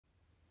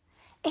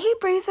Hey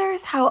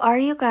Brazers, how are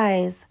you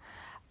guys?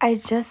 I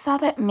just saw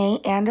that Mae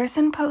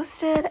Anderson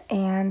posted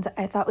and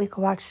I thought we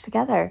could watch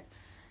together.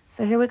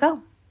 So here we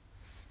go.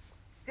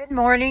 Good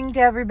morning to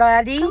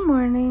everybody. Good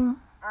morning.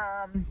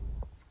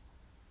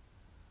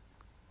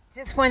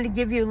 Just wanted to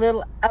give you a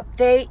little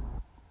update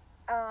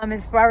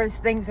as far as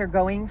things are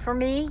going for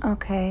me.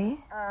 Okay.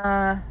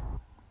 The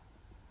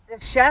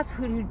chef,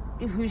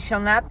 who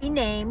shall not be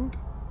named,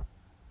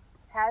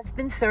 has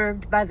been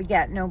served by the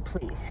Gatineau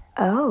police.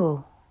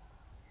 Oh.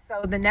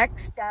 So the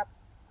next step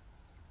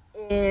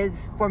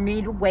is for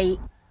me to wait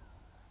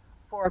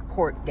for a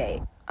court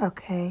date.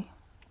 Okay.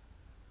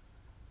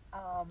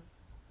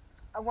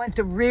 I want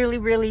to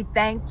really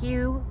thank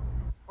you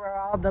for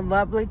all the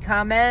lovely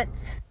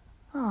comments.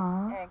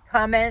 Aw. And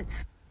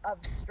comments of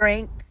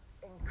strength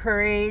and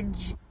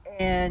courage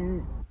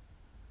and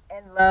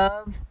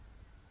love.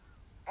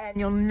 And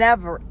you'll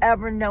never,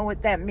 ever know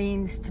what that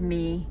means to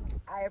me.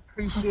 I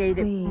appreciate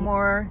it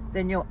more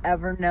than you'll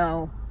ever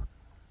know.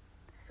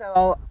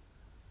 So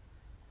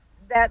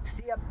that's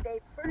the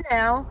update for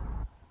now.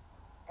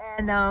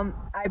 And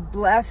I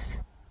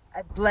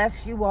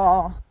bless you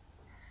all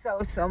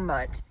so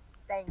much.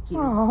 Thank you.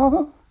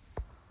 Oh.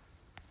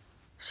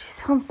 She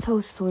sounds so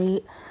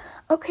sweet.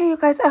 Okay, you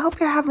guys, I hope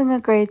you're having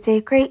a great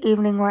day, great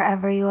evening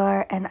wherever you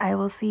are, and I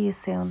will see you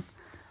soon.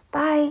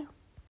 Bye.